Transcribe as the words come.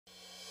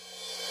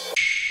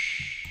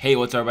Hey,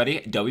 what's up everybody?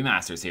 Adobe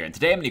Masters here, and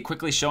today I'm going to be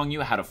quickly showing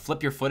you how to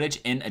flip your footage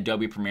in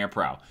Adobe Premiere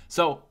Pro.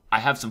 So I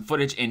have some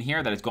footage in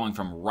here that is going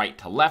from right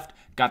to left.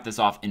 Got this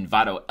off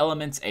Envato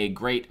Elements, a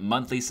great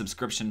monthly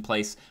subscription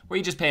place where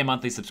you just pay a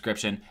monthly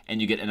subscription and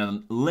you get an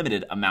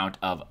unlimited amount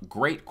of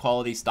great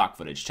quality stock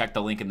footage. Check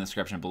the link in the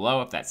description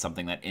below if that's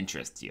something that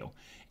interests you.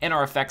 In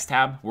our effects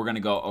tab, we're going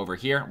to go over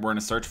here. We're going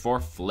to search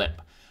for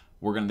flip.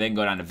 We're going to then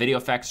go down to Video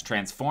Effects,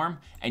 Transform,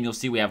 and you'll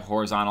see we have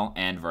horizontal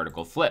and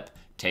vertical flip.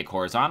 Take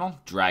horizontal,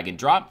 drag and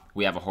drop,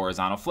 we have a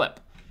horizontal flip.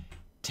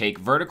 Take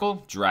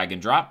vertical, drag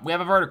and drop, we have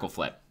a vertical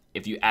flip.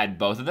 If you add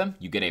both of them,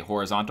 you get a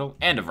horizontal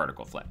and a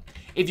vertical flip.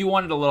 If you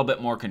wanted a little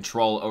bit more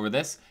control over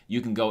this,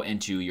 you can go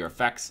into your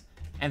effects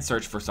and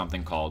search for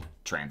something called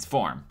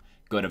Transform.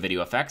 Go to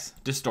Video Effects,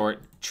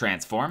 Distort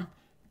Transform,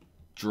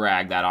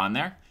 drag that on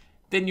there.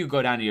 Then you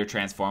go down to your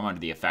Transform under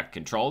the Effect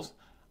Controls,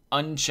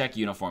 uncheck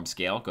Uniform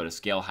Scale, go to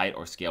Scale Height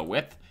or Scale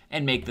Width,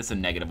 and make this a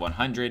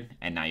 -100,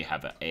 and now you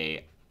have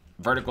a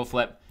vertical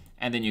flip,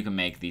 and then you can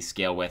make the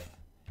scale width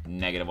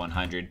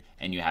 -100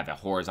 and you have a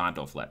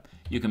horizontal flip.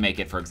 You can make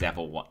it, for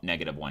example,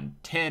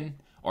 -110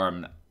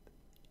 or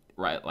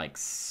right like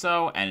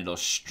so, and it'll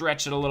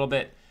stretch it a little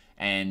bit,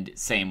 and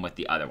same with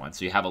the other one,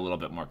 so you have a little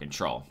bit more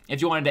control.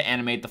 If you wanted to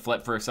animate the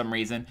flip for some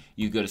reason,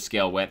 you go to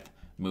scale width,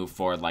 move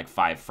forward like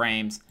 5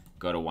 frames,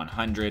 go to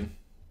 100,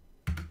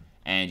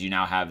 and you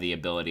now have the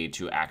ability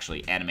to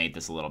actually animate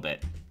this a little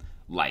bit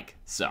like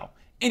so.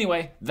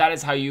 Anyway, that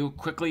is how you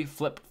quickly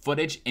flip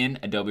footage in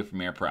Adobe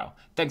Premiere Pro.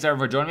 Thanks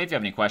everyone for joining me. If you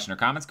have any questions or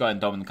comments, go ahead and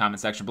throw them in the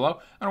comment section below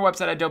on our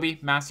website,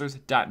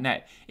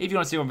 adobemasters.net. If you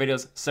want to see more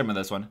videos similar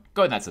to this one,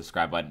 go ahead and that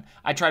subscribe button.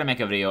 I try to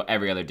make a video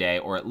every other day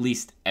or at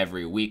least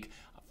every week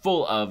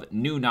full of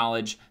new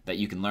knowledge that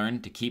you can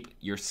learn to keep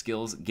your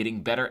skills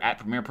getting better at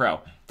Premiere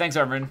Pro. Thanks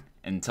everyone,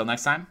 and until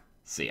next time,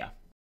 see ya.